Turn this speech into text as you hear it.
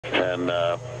And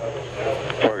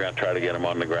we're going to try to get him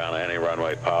on the ground at any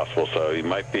runway possible. So he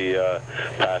might be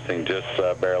passing just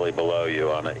barely below you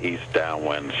on an east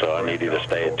downwind. So I need you to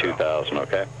stay at 2,000,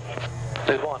 okay?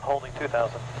 There's one holding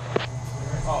 2,000.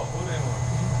 Oh, who they want?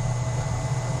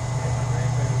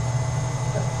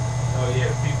 Oh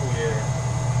yeah, people, yeah.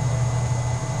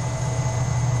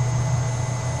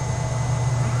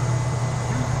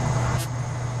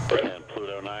 And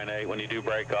Pluto 98, when you do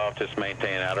break off, just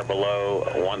maintain at or below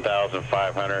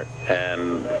 1,500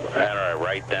 and enter a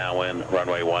right downwind,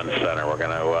 runway 1 center. We're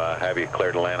going to have you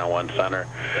clear to land on 1 center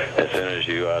as soon as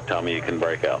you tell me you can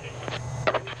break out.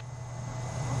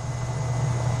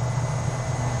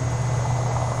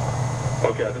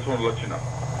 Okay, I just want to let you know.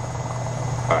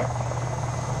 All right.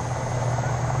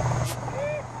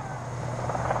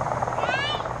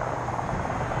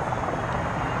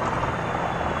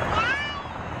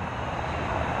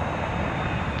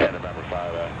 And November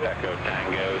 5, Echo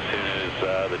Tango, as soon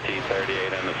as the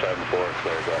T-38 and the 74 are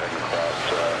clear, go ahead and cross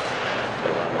the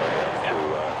runway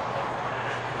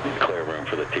to clear room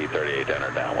for the T-38 to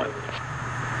enter downwind.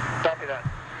 Copy that.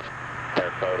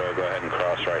 Air photo, go ahead and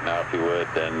cross right now if you would,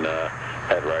 then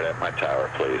head right at my tower,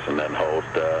 please, and then hold,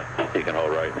 you can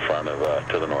hold right in front of,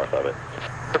 to the north of it.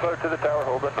 Air photo to the tower,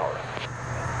 hold it north.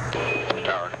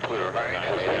 Tower, Pluto 98,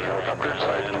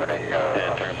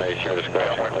 and turn base your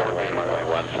discretion, runway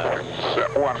 1 center.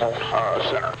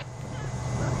 Center.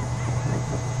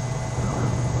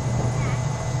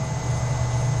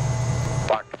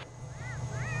 Block.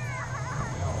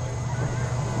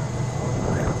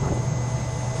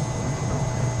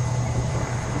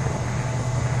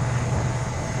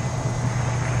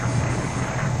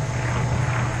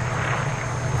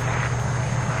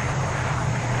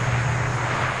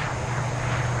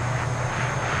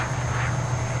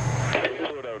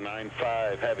 Pluto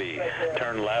 95 heavy,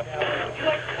 turn left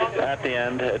at the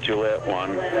end at Juliet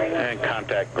 1 and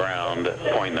contact ground,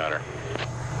 point nutter.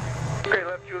 Okay,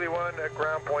 left Julie 1 at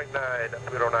ground point 9,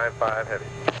 Pluto 95 heavy.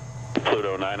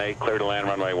 Pluto 98, clear to land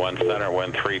runway 1 center,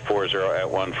 wind 340 at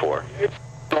 14.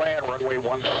 Land runway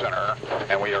 1 center,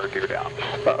 and we are gear down.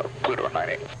 Pluto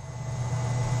 98. So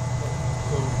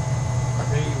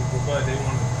they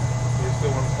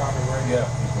still want to stop it right Yeah,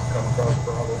 he's going to come across the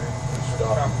Bravo and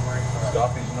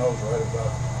stop his nose right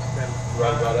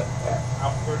about it.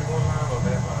 Alpha 31 line or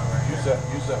that line right here?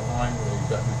 Use that line where you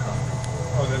got new concrete.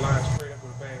 Oh, that line straight up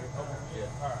with a bang. Okay.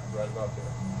 Yeah, All right. right about there.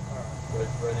 All right.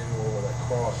 Right into over that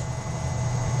cross.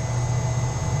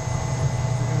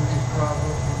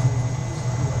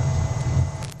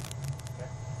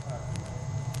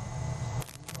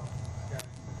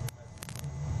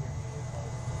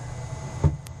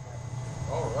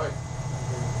 All right.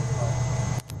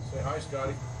 Say hi,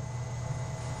 Scotty.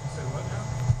 Say what now?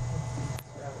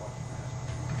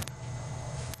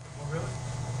 Oh, really?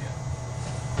 Yeah.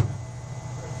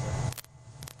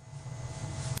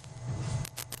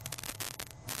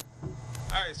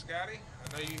 All right, Scotty. I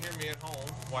know you hear me at home.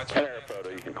 Watch An air photo,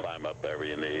 you can climb up wherever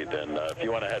you need, and if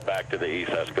you want to head back to the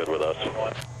east, that's good with us.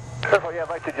 Careful, yeah, I'd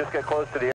like to just get close to the